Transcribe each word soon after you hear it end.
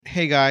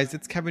Hey guys,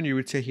 it's Kevin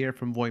Urrutia here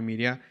from Voy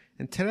Media,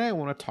 and today I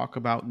want to talk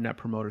about Net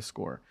Promoter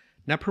Score.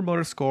 Net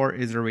Promoter Score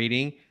is a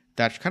rating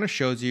that kind of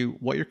shows you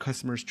what your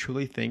customers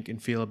truly think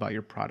and feel about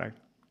your product.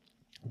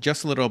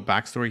 Just a little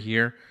backstory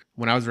here.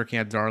 When I was working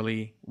at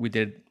Darley, we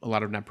did a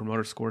lot of Net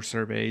Promoter Score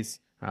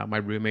surveys. My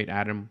roommate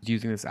Adam was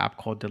using this app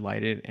called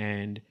Delighted,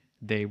 and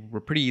they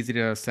were pretty easy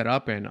to set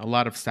up, and a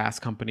lot of SaaS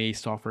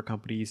companies, software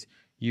companies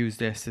use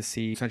this to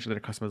see essentially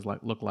what their customers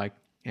look like.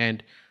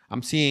 And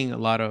I'm seeing a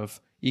lot of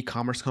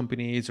e-commerce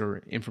companies or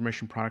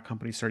information product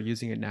companies start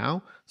using it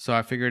now. So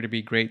I figured it'd be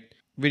a great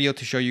video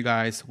to show you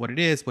guys what it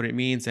is, what it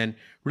means, and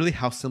really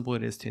how simple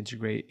it is to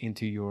integrate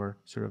into your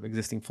sort of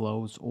existing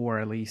flows, or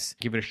at least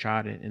give it a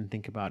shot and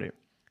think about it.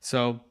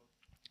 So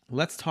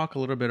let's talk a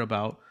little bit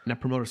about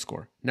Net Promoter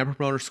Score. Net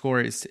Promoter Score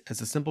is a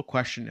simple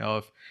question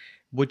of,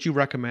 would you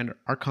recommend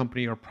our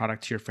company or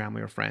product to your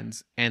family or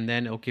friends? And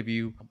then it'll give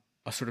you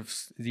a sort of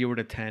 0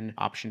 to 10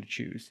 option to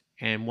choose.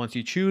 And once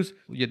you choose,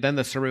 then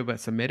the survey will get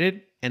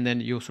submitted, and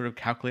then you'll sort of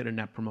calculate a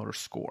Net Promoter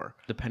Score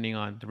depending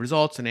on the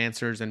results and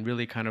answers and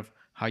really kind of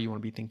how you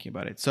want to be thinking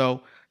about it.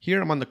 So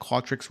here I'm on the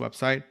Qualtrics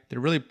website. They're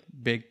a really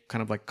big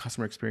kind of like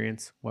customer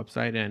experience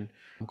website. And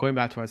I'm going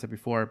back to what I said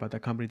before about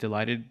that company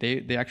Delighted.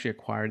 They actually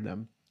acquired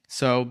them.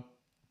 So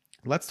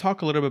let's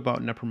talk a little bit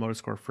about Net Promoter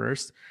Score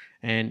first.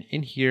 And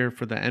in here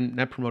for the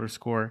Net Promoter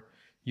Score,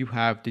 you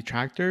have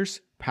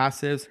detractors,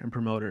 passives, and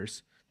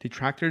promoters.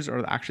 Detractors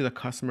are actually the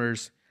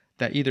customers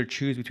that either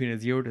choose between a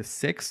 0 to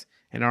 6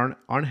 and aren't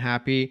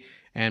unhappy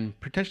and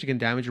potentially can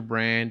damage your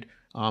brand.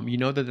 You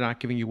know that they're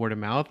not giving you word of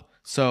mouth.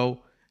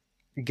 So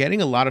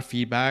getting a lot of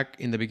feedback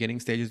in the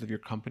beginning stages of your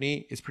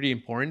company is pretty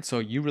important. So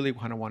you really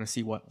kind of want to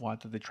see what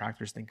the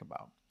detractors think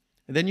about.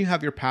 And then you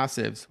have your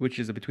passives, which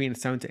is between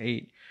 7 to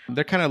 8.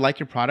 They're kind of like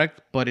your product,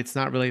 but it's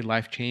not really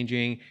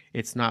life-changing.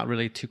 It's not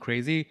really too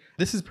crazy.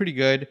 This is pretty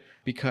good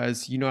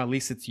because you know at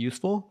least it's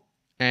useful.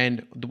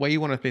 And the way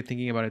you want to be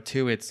thinking about it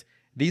too, it's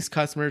these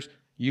customers,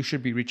 you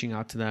should be reaching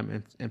out to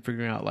them and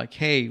figuring out like,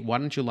 hey, why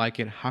don't you like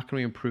it? How can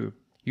we improve?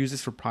 Use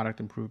this for product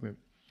improvement.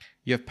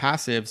 You have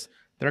passives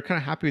that are kind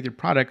of happy with your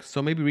product.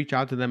 So maybe reach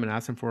out to them and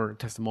ask them for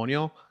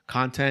testimonial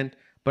content.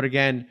 But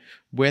again,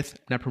 with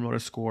Net Promoter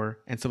Score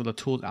and some of the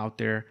tools out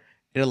there,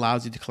 it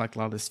allows you to collect a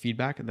lot of this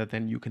feedback that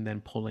then you can then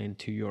pull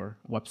into your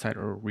website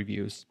or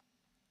reviews.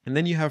 And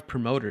then you have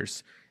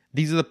promoters.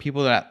 These are the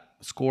people that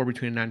score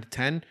between 9 to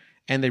 10.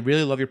 And they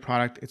really love your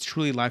product. It's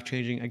truly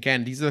life-changing.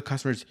 Again, these are the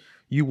customers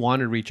you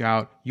want to reach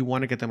out. You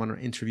want to get them on an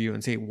interview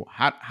and say, well,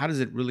 how does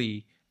it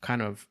really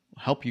kind of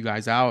help you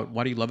guys out?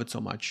 Why do you love it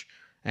so much?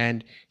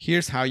 And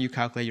here's how you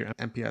calculate your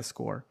NPS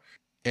score.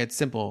 It's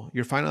simple.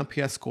 Your final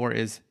NPS score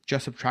is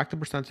just subtract the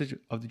percentage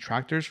of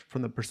detractors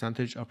from the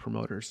percentage of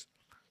promoters.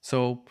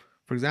 So,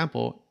 for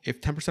example,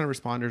 if 10% of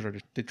responders are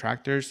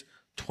detractors,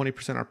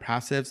 20% are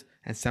passives,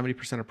 and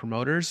 70% are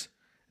promoters,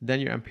 then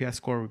your NPS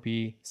score would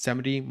be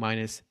 70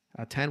 minus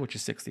 10, which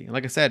is 60. And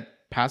like I said,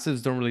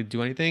 passives don't really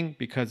do anything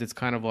because it's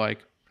kind of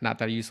like not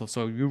that useful.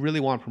 So you really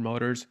want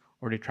promoters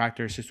or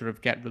detractors to sort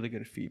of get really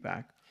good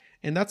feedback.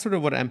 And that's sort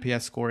of what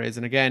NPS score is.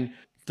 And again,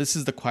 this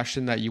is the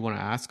question that you want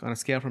to ask on a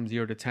scale from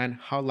 0 to 10.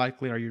 How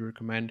likely are you to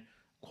recommend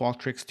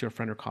Qualtrics to a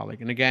friend or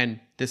colleague? And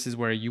again, this is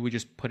where you would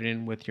just put it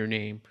in with your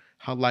name.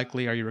 How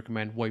likely are you to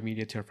recommend Voy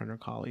Media to a friend or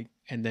colleague?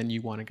 And then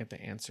you want to get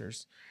the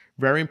answers.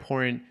 Very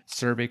important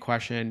survey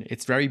question.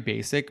 It's very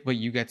basic, but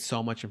you get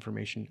so much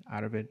information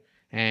out of it.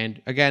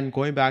 And again,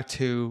 going back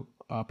to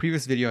a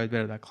previous video I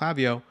did at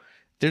Klaviyo,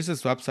 there's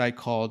this website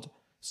called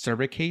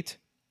Surveycate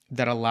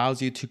that allows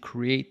you to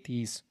create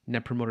these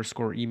Net Promoter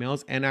Score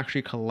emails and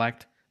actually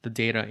collect the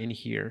data in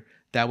here.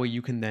 That way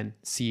you can then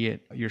see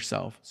it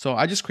yourself. So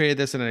I just created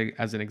this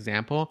as an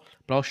example,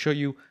 but I'll show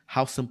you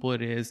how simple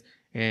it is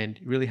and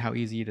really how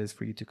easy it is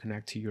for you to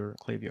connect to your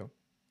Klaviyo.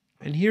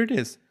 And here it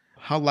is.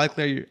 How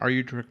likely are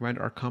you to recommend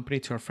our company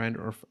to a friend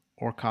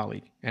or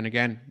colleague? And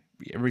again,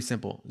 very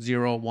simple.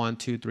 0, 1,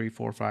 2, 3,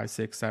 4, 5,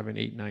 6, 7,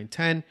 8, 9,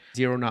 10.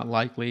 0, not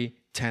likely.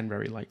 10,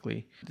 very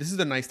likely. This is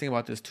the nice thing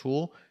about this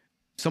tool.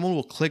 Someone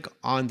will click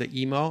on the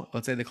email.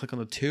 Let's say they click on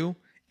the 2.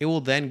 It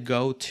will then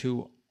go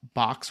to a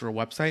box or a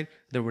website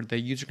where the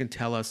user can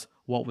tell us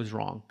what was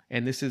wrong.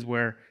 And this is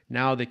where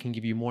now they can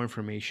give you more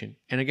information.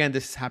 And again,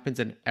 this happens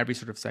in every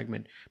sort of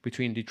segment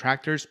between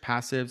detractors,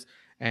 passives,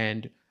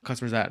 and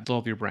customers that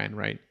love your brand,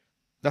 right?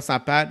 That's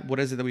not bad. What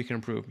is it that we can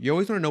improve? You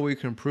always want to know what you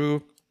can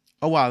improve.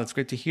 Oh, wow, that's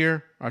great to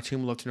hear. Our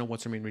team would love to know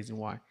what's the main reason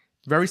why.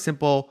 Very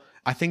simple.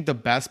 I think the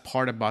best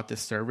part about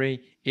this survey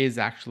is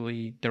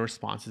actually the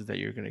responses that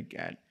you're going to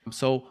get.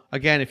 So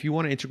again, if you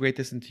want to integrate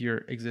this into your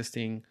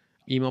existing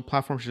email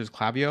platform, such as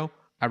Klaviyo,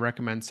 I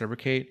recommend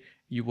Surveycate.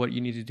 What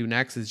you need to do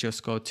next is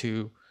just go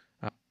to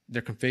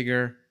their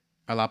configure,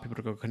 allow people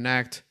to go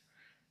connect,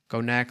 go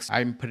next.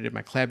 I put it in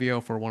my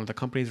Klaviyo for one of the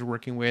companies we're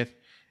working with,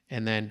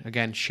 and then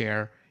again,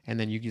 share, and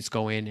then you just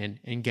go in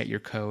and get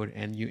your code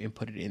and you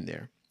input it in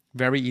there.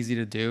 Very easy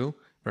to do,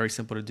 very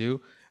simple to do,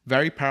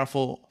 very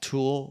powerful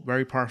tool,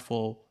 very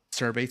powerful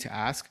survey to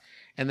ask.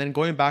 And then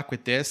going back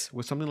with this,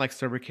 with something like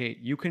Surveycate,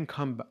 you can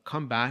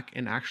come back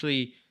and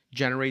actually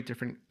generate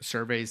different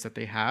surveys that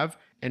they have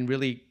and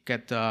really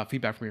get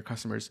feedback from your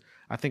customers.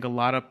 I think a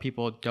lot of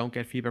people don't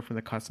get feedback from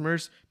the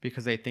customers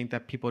because they think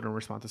that people don't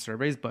respond to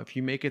surveys. But if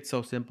you make it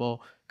so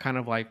simple, kind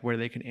of like where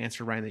they can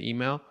answer right in the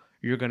email,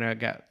 you're going to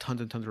get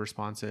tons and tons of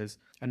responses.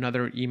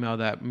 Another email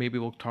that maybe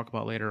we'll talk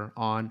about later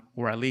on,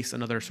 or at least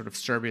another sort of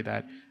survey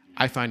that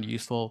I find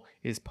useful,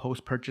 is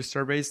post-purchase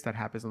surveys that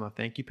happens on the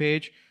thank you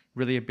page.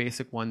 Really a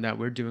basic one that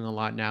we're doing a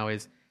lot now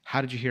is,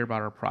 how did you hear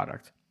about our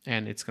product?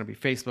 And it's going to be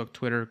Facebook,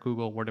 Twitter,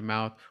 Google, word of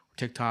mouth,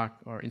 TikTok,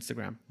 or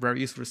Instagram. Very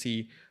useful to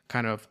see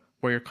kind of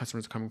where your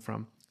customers are coming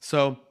from.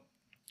 So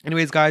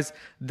anyways, guys,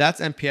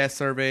 that's NPS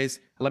surveys.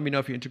 Let me know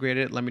if you integrate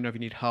it. Let me know if you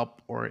need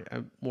help or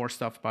more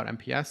stuff about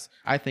NPS.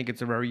 I think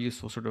it's a very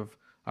useful sort of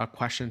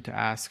question to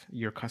ask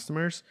your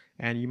customers,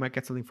 and you might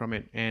get something from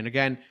it. And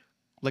again,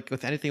 like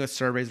with anything with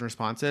surveys and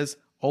responses,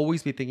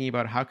 always be thinking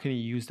about how can you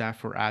use that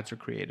for ads or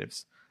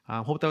creatives.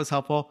 Hope that was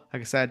helpful.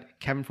 Like I said,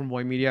 Kevin from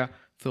Voy Media.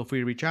 Feel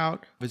free to reach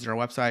out. Visit our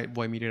website,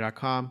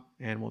 voymedia.com,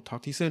 and we'll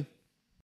talk to you soon.